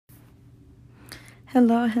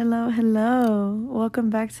Hello, hello, hello. Welcome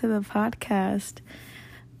back to the podcast.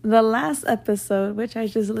 The last episode, which I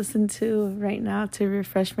just listened to right now to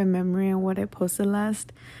refresh my memory on what I posted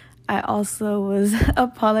last, I also was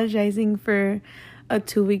apologizing for a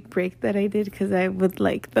 2-week break that I did because I would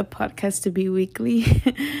like the podcast to be weekly.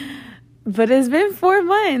 But it's been 4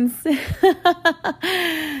 months.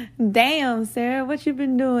 Damn, Sarah, what you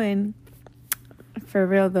been doing? For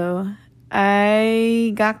real, though.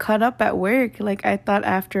 I got caught up at work. I thought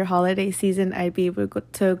after holiday season, I'd be able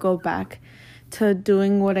to go back to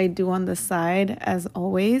doing what I do on the side as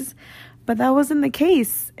always. But that wasn't the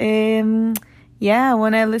case. When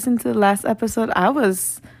I listened to the last episode,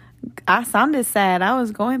 I sounded sad. I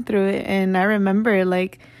was going through it. And I remember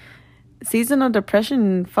seasonal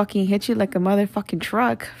depression fucking hit you like a motherfucking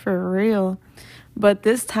truck for real. But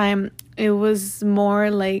this time it was more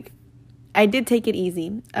like I did take it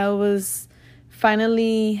easy. I was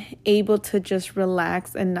finally able to just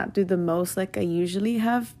relax and not do the most like I usually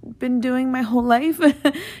have been doing my whole life.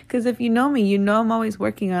 Because if you know me, you know I'm always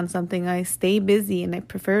working on something. I stay busy and I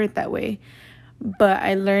prefer it that way. But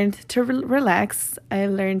I learned to relax. I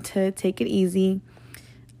learned to take it easy.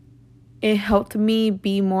 It helped me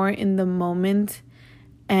be more in the moment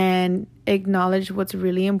and acknowledge what's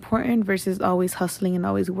really important versus always hustling and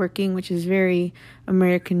always working, which is very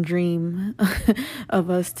American dream of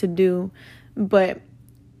us to do. But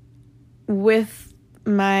with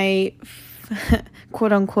my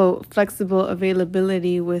quote unquote flexible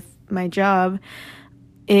availability with my job,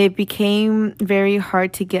 it became very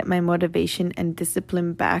hard to get my motivation and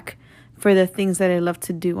discipline back for the things that I love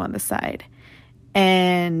to do on the side.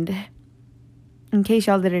 And in case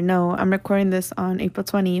y'all didn't know, I'm recording this on April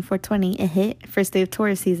 20, 4/20, first day of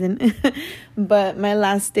tourist season. But my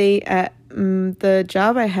last day at the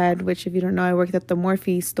job I had, which if you don't know, I worked at the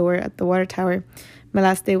Morphe store at the water tower. My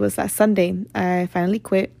last day was last Sunday. I finally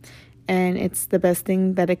quit. And it's the best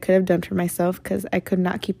thing that I could have done for myself because I could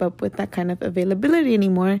not keep up with that kind of availability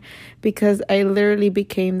anymore, because I literally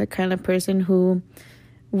became the kind of person who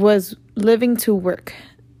was living to work.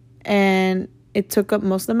 And it took up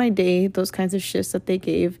most of my day, those kinds of shifts that they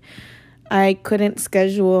gave. I couldn't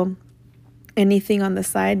schedule anything on the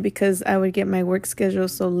side because I would get my work schedule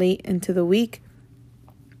so late into the week.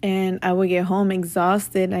 And I would get home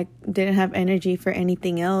exhausted. I didn't have energy for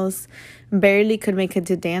anything else. Barely could make it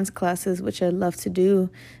to dance classes, which I love to do.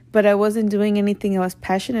 But I wasn't doing anything I was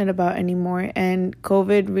passionate about anymore. And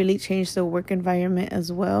COVID really changed the work environment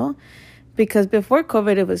as well. Because before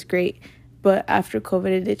COVID, it was great. But after COVID,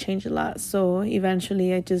 it did change a lot. So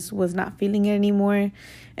eventually, I just was not feeling it anymore.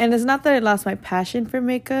 And it's not that I lost my passion for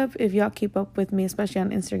makeup. If y'all keep up with me, especially on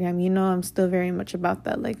Instagram, you know I'm still very much about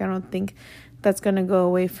that. I don't think that's going to go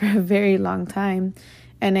away for a very long time.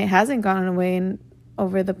 And it hasn't gone away. And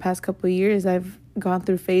over the past couple of years, I've gone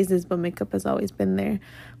through phases, but makeup has always been there.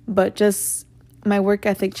 But just my work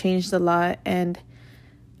ethic changed a lot. And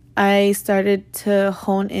I started to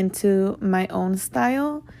hone into my own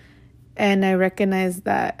style. And I recognized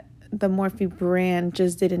that the Morphe brand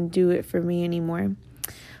just didn't do it for me anymore.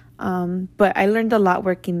 But I learned a lot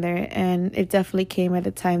working there. And it definitely came at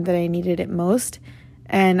a time that I needed it most.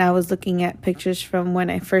 And I was looking at pictures from when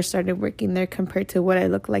I first started working there compared to what I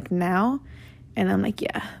look like now. And I'm like,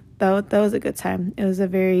 yeah, that was a good time. It was a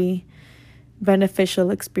very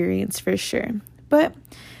beneficial experience for sure. But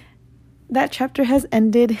that chapter has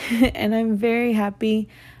ended and I'm very happy.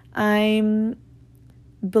 I'm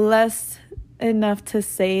blessed enough to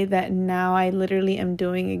say that now I literally am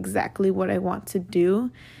doing exactly what I want to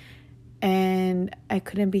do. And I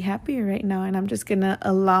couldn't be happier right now. And I'm just going to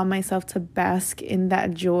allow myself to bask in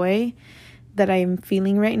that joy that I'm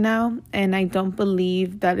feeling right now. And I don't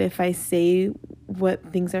believe that if I say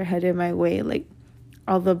what things are headed my way,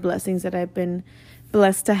 all the blessings that I've been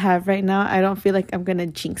blessed to have right now, I don't feel like I'm going to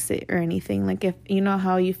jinx it or anything. If you know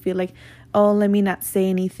how you feel like, oh, let me not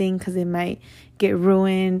say anything because it might get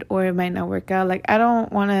ruined or it might not work out. I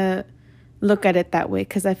don't want to look at it that way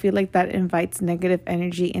because I feel like that invites negative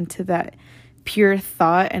energy into that pure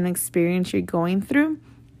thought and experience you're going through.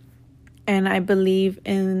 And I believe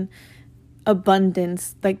in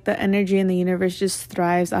abundance. The energy in the universe just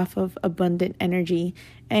thrives off of abundant energy.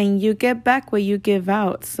 And you get back what you give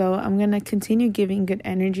out. So I'm going to continue giving good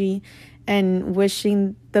energy and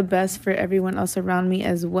wishing the best for everyone else around me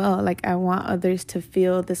as well. I want others to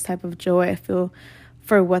feel this type of joy I feel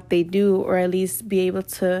for what they do, or at least be able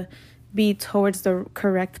to be towards the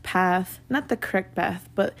correct path. Not the correct path,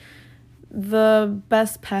 but the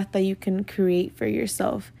best path that you can create for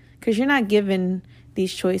yourself. Because you're not given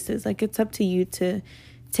these choices. It's up to you to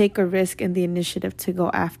take a risk and the initiative to go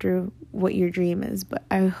after what your dream is. But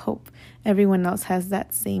I hope everyone else has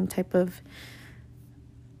that same type of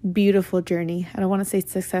beautiful journey. I don't want to say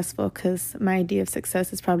successful because my idea of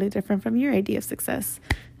success is probably different from your idea of success.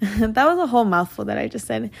 That was a whole mouthful that I just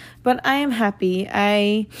said. But I am happy.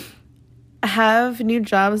 I have new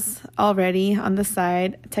jobs already on the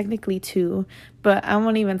side, technically 2, but I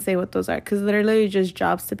won't even say what those are because they're literally just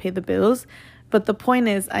jobs to pay the bills. But the point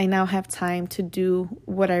is, I now have time to do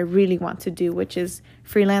what I really want to do, which is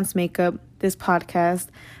freelance makeup, this podcast.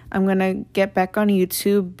 I'm going to get back on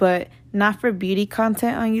YouTube, but not for beauty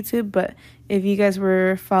content on YouTube. But if you guys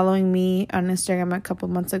were following me on Instagram a couple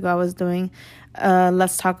months ago, I was doing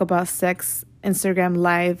Let's Talk About Sex Instagram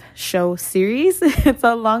live show series. It's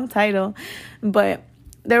a long title, but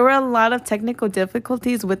there were a lot of technical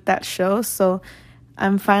difficulties with that show. So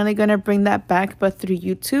I'm finally going to bring that back, but through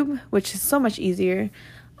YouTube, which is so much easier.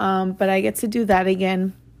 But I get to do that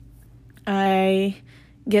again. I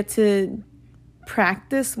get to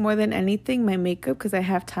practice more than anything my makeup because I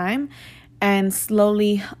have time. And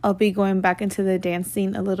slowly I'll be going back into the dance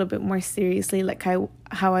scene a little bit more seriously, like how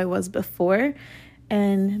I was before.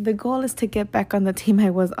 And the goal is to get back on the team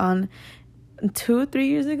I was on 2-3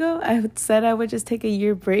 years ago. I said I would just take a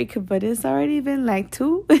year break, but it's already been like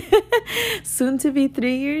 2, soon to be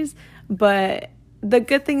 3 years. But the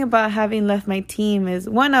good thing about having left my team is,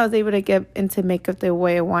 1, I was able to get into makeup the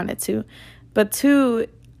way I wanted to. But 2,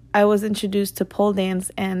 I was introduced to pole dance,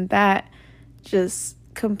 and that just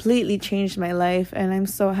completely changed my life. And I'm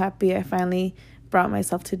so happy I finally brought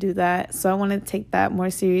myself to do that. So I want to take that more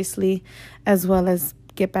seriously, as well as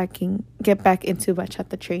get back into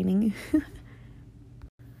bachata training.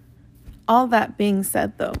 All that being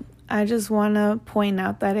said, though, I just want to point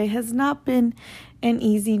out that it has not been an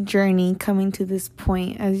easy journey coming to this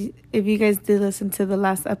point. As if you guys did listen to the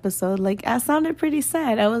last episode, like, I sounded pretty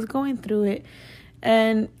sad. I was going through it,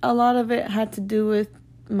 and a lot of it had to do with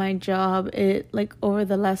my job. It, like, over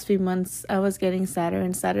the last few months, I was getting sadder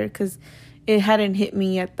and sadder because it hadn't hit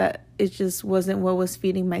me yet that it just wasn't what was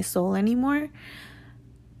feeding my soul anymore.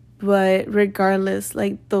 But regardless,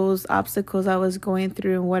 like, those obstacles I was going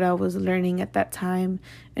through and what I was learning at that time,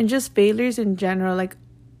 and just failures in general, like,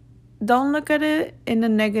 don't look at it in a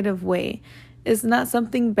negative way. It's not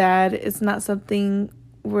something bad. It's not something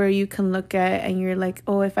where you can look at and you're like,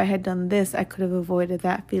 oh, if I had done this, I could have avoided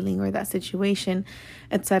that feeling or that situation,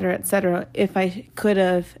 etc., etc. If I could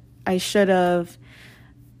have, I should have.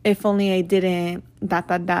 If only I didn't, ...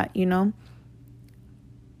 you know?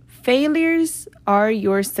 Failures are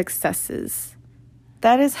your successes.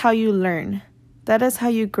 That is how you learn. That is how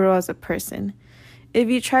you grow as a person. If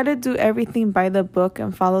you try to do everything by the book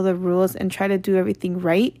and follow the rules and try to do everything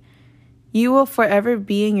right, you will forever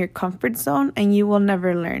be in your comfort zone, and you will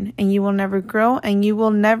never learn, and you will never grow, and you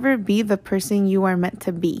will never be the person you are meant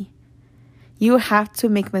to be. You have to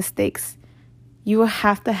make mistakes. You will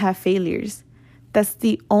have to have failures. That's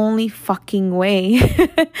the only fucking way.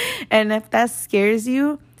 And if that scares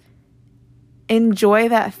you, enjoy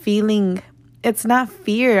that feeling. It's not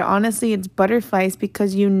fear. Honestly, it's butterflies,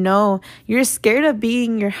 because you know you're scared of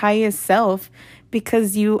being your highest self,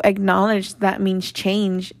 because you acknowledge that means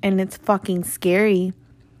change, and it's fucking scary.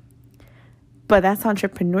 But that's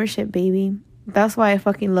entrepreneurship, baby. That's why I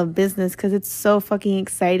fucking love business, because it's so fucking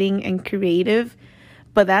exciting and creative.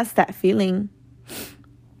 But that's that feeling.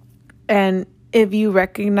 And if you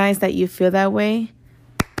recognize that you feel that way,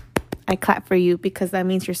 I clap for you, because that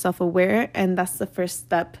means you're self-aware, and that's the first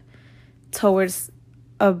step towards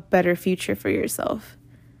a better future for yourself.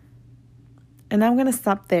 And I'm going to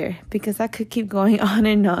stop there, because I could keep going on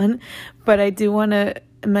and on, but I do want to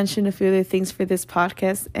mention a few other things for this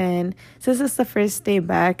podcast. And since it's the first day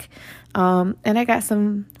back, and I got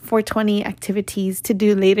some 420 activities to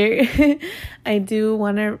do later, I do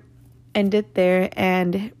want to end it there.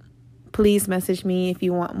 And please message me if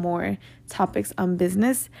you want more topics on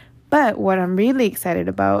business. But what I'm really excited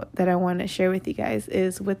about that I want to share with you guys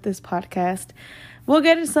is, with this podcast, we'll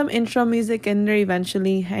get some intro music in there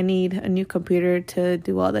eventually. I need a new computer to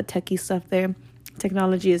do all the techie stuff there.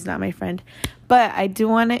 Technology is not my friend. But I do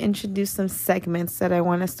want to introduce some segments that I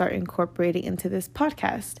want to start incorporating into this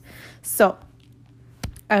podcast. So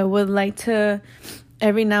I would like to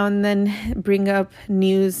every now and then bring up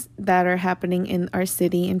news that are happening in our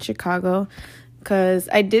city, in Chicago, because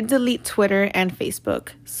I did delete Twitter and Facebook.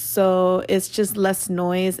 So it's just less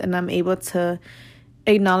noise, and I'm able to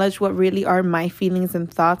acknowledge what really are my feelings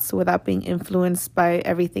and thoughts without being influenced by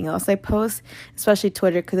everything else I post, especially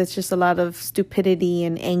Twitter, because it's just a lot of stupidity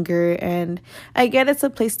and anger. And I get it's a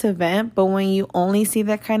place to vent, but when you only see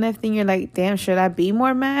that kind of thing, you're like, damn, should I be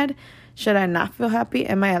more mad? Should I not feel happy?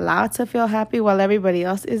 Am I allowed to feel happy while everybody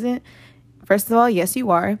else isn't? First of all, yes,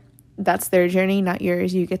 you are. That's their journey, not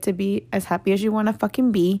yours. You get to be as happy as you want to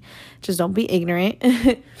fucking be. Just don't be ignorant.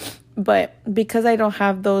 But because I don't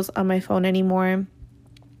have those on my phone anymore,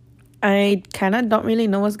 I kind of don't really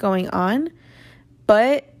know what's going on.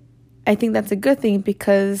 But I think that's a good thing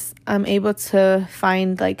because I'm able to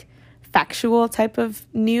find like factual type of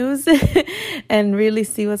news and really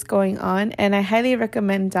see what's going on. And I highly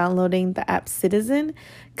recommend downloading the app Citizen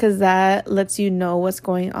because that lets you know what's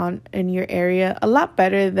going on in your area a lot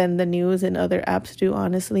better than the news and other apps do,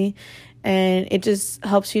 honestly. And it just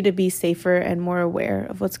helps you to be safer and more aware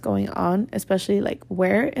of what's going on, especially like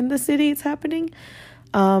where in the city it's happening.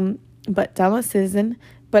 But download Citizen.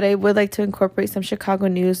 But I would like to incorporate some Chicago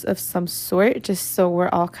news of some sort, just so we're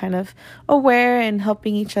all kind of aware and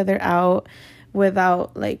helping each other out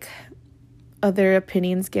without like other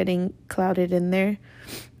opinions getting clouded in there.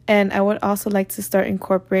 And I would also like to start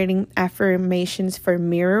incorporating affirmations for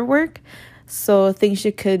mirror work. So things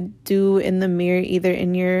you could do in the mirror, either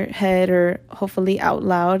in your head or hopefully out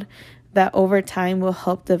loud, that over time will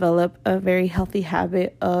help develop a very healthy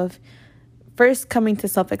habit of first coming to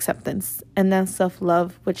self-acceptance and then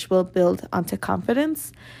self-love, which will build onto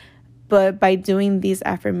confidence. But by doing these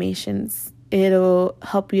affirmations, it'll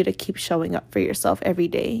help you to keep showing up for yourself every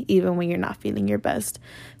day, even when you're not feeling your best.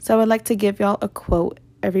 So I would like to give y'all a quote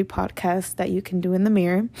every podcast that you can do in the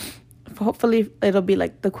mirror. Hopefully it'll be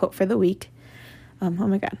like the quote for the week. Oh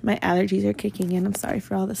my God, my allergies are kicking in. I'm sorry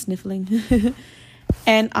for all the sniffling.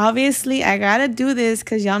 And obviously, I gotta do this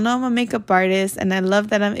because y'all know I'm a makeup artist, and I love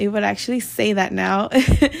that I'm able to actually say that now.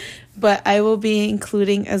 But I will be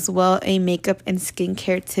including as well a makeup and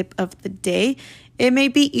skincare tip of the day. It may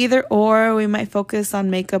be either or. We might focus on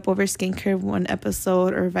makeup over skincare one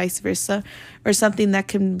episode or vice versa, or something that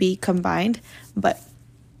can be combined. But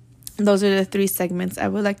those are the 3 segments I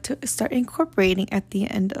would like to start incorporating at the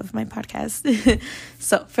end of my podcast.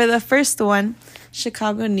 So for the first one,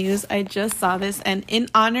 Chicago news, I just saw this, and in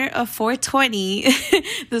honor of 420,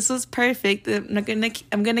 this was perfect.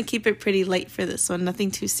 I'm gonna keep it pretty light for this one, nothing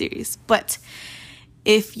too serious. But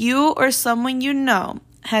if you or someone you know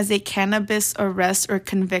has a cannabis arrest or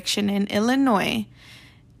conviction in Illinois,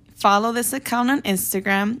 follow this account on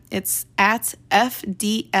Instagram. It's at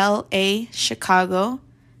FDLA Chicago.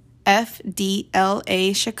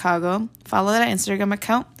 FDLA Chicago. Follow that Instagram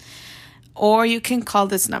account. Or you can call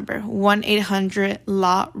this number,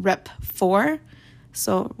 1-800-LAW-REP-4.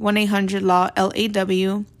 So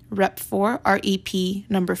 1-800-LAW-LAW REP-4, REP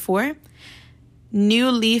number 4.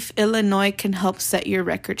 New Leaf, Illinois can help set your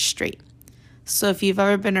record straight. So if you've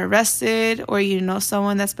ever been arrested or you know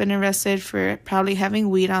someone that's been arrested for probably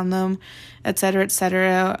having weed on them,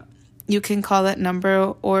 etc., you can call that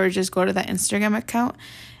number or just go to that Instagram account.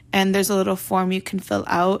 And there's a little form you can fill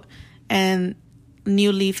out, and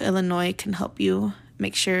New Leaf, Illinois can help you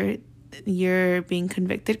make sure you're being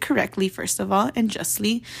convicted correctly, first of all, and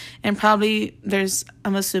justly. And probably there's,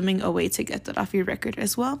 I'm assuming, a way to get that off your record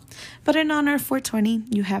as well. But in honor of 420,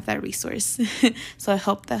 you have that resource. So I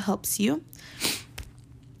hope that helps you.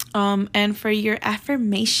 And for your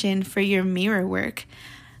affirmation, for your mirror work,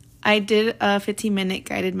 I did a 15-minute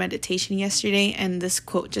guided meditation yesterday, and this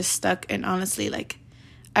quote just stuck. And honestly, like,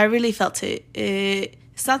 I really felt it.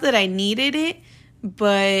 It's not that I needed it,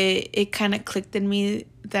 but it kind of clicked in me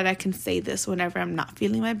that I can say this whenever I'm not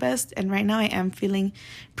feeling my best. And right now I am feeling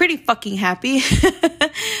pretty fucking happy.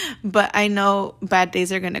 But I know bad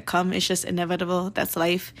days are going to come. It's just inevitable. That's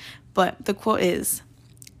life. But the quote is,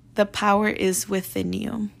 "The power is within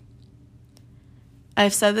you."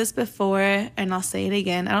 I've said this before, and I'll say it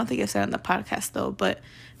again. I don't think I've said it on the podcast, though. But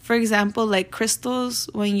for example, like crystals,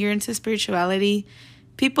 when you're into spirituality,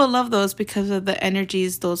 people love those because of the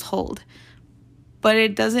energies those hold. But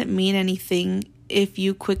it doesn't mean anything if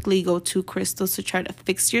you quickly go to crystals to try to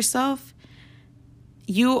fix yourself.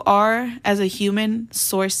 You are, as a human,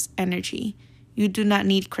 source energy. You do not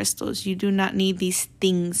need crystals. You do not need these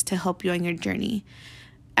things to help you on your journey.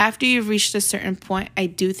 After you've reached a certain point, I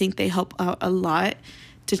do think they help out a lot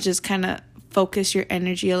to just kind of focus your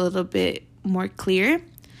energy a little bit more clear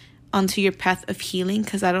onto your path of healing,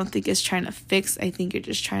 because I don't think it's trying to fix. I think you're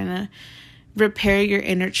just trying to repair your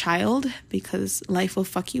inner child, because life will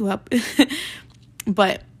fuck you up.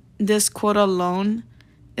 But this quote alone,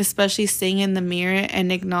 especially staying in the mirror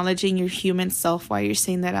and acknowledging your human self while you're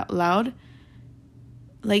saying that out loud,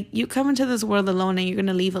 like, you come into this world alone and you're going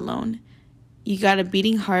to leave alone. You got a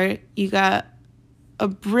beating heart. You got a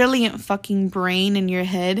brilliant fucking brain in your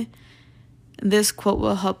head. This quote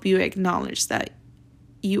will help you acknowledge that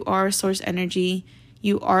you are source energy.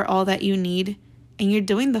 You are all that you need. and you're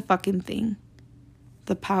doing the fucking thing.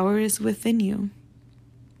 The power is within you.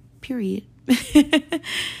 Period.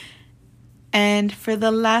 And for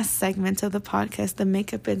the last segment of the podcast, the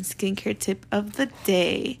makeup and skincare tip of the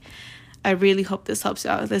day. I really hope this helps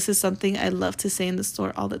you out. This is something I love to say in the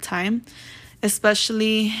store all the time,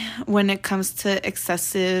 especially when it comes to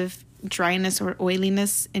excessive dryness or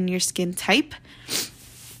oiliness in your skin type,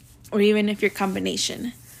 or even if your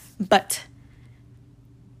combination. But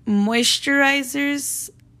moisturizers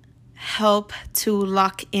help to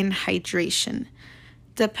lock in hydration.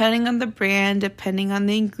 Depending on the brand, depending on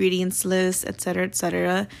the ingredients list,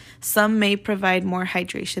 etc., some may provide more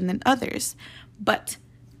hydration than others, but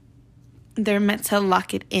they're meant to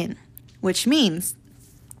lock it in, which means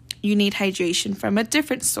you need hydration from a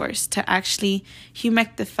different source to actually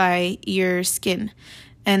humectify your skin.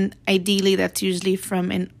 And ideally, that's usually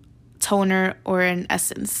from a toner or an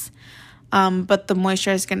essence. But the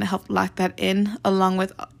moisturizer is going to help lock that in along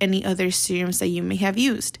with any other serums that you may have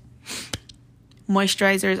used.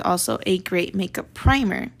 Moisturizer is also a great makeup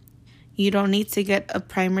primer. You don't need to get a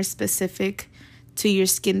primer specific to your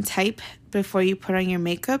skin type before you put on your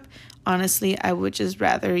makeup. Honestly, I would just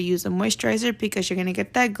rather use a moisturizer because you're going to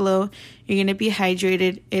get that glow. You're going to be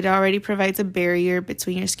hydrated. It already provides a barrier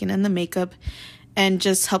between your skin and the makeup and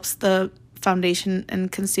just helps the foundation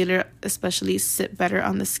and concealer especially sit better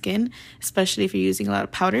on the skin, especially if you're using a lot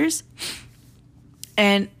of powders.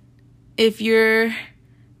 And if you're,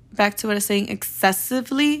 back to what I was saying,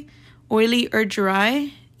 excessively oily or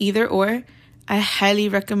dry, either or, I highly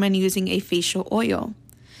recommend using a facial oil.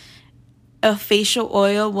 A facial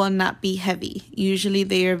oil will not be heavy. Usually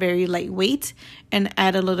they are very lightweight and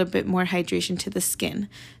add a little bit more hydration to the skin.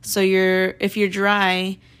 So if you're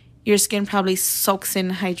dry, your skin probably soaks in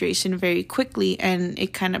hydration very quickly and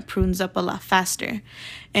it kind of prunes up a lot faster.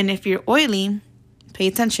 And if you're oily, pay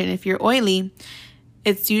attention. If you're oily,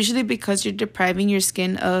 it's usually because you're depriving your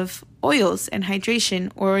skin of oils and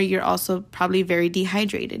hydration, or you're also probably very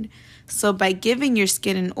dehydrated. So by giving your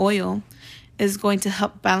skin an oil is going to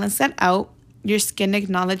help balance that out. Your skin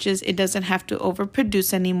acknowledges it doesn't have to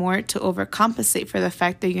overproduce anymore to overcompensate for the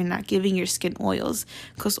fact that you're not giving your skin oils,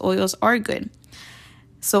 because oils are good.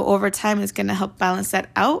 So over time, it's going to help balance that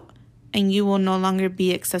out, and you will no longer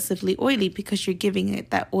be excessively oily because you're giving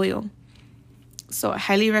it that oil. So I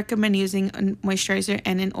highly recommend using a moisturizer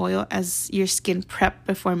and an oil as your skin prep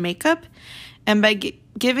before makeup. And by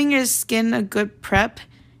giving your skin a good prep,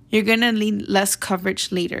 you're going to need less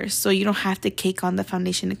coverage later. So you don't have to cake on the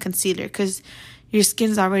foundation and concealer because your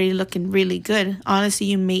skin's already looking really good. Honestly,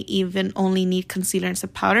 you may even only need concealer and some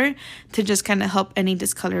powder to just kind of help any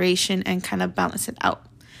discoloration and kind of balance it out.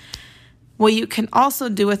 What you can also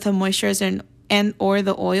do with the moisturizer and or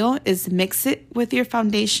the oil is mix it with your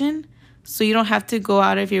foundation. So you don't have to go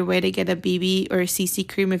out of your way to get a BB or a CC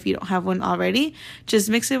cream if you don't have one already. Just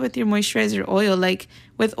mix it with your moisturizer oil. Like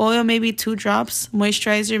with oil, maybe 2 drops.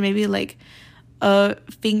 Moisturizer, maybe like a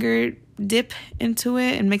finger dip into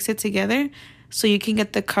it and mix it together so you can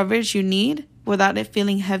get the coverage you need without it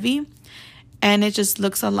feeling heavy. And it just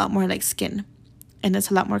looks a lot more like skin. And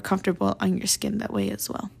it's a lot more comfortable on your skin that way as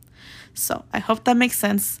well. So I hope that makes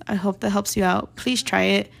sense. I hope that helps you out. Please try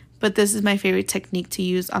it. But this is my favorite technique to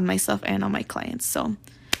use on myself and on my clients. So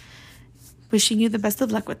wishing you the best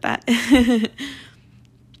of luck with that.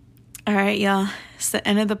 All right, y'all. It's the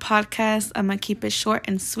end of the podcast. I'm going to keep it short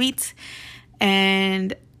and sweet.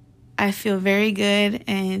 And I feel very good.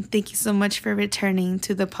 And thank you so much for returning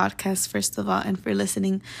to the podcast, first of all, and for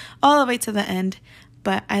listening all the way to the end.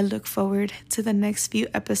 But I look forward to the next few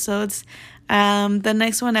episodes. The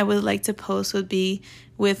next one I would like to post would be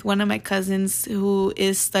with one of my cousins who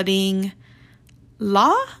is studying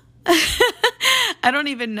law. I don't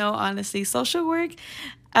even know, honestly. Social work?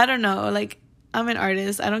 I don't know. Like, I'm an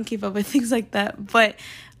artist. I don't keep up with things like that. But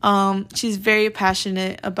she's very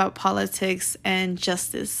passionate about politics and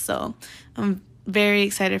justice. So I'm very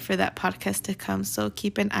excited for that podcast to come. So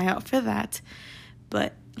keep an eye out for that.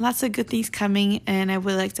 But lots of good things coming. And I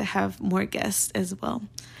would like to have more guests as well.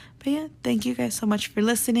 But yeah, thank you guys so much for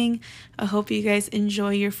listening. I hope you guys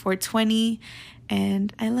enjoy your 420.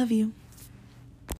 And I love you.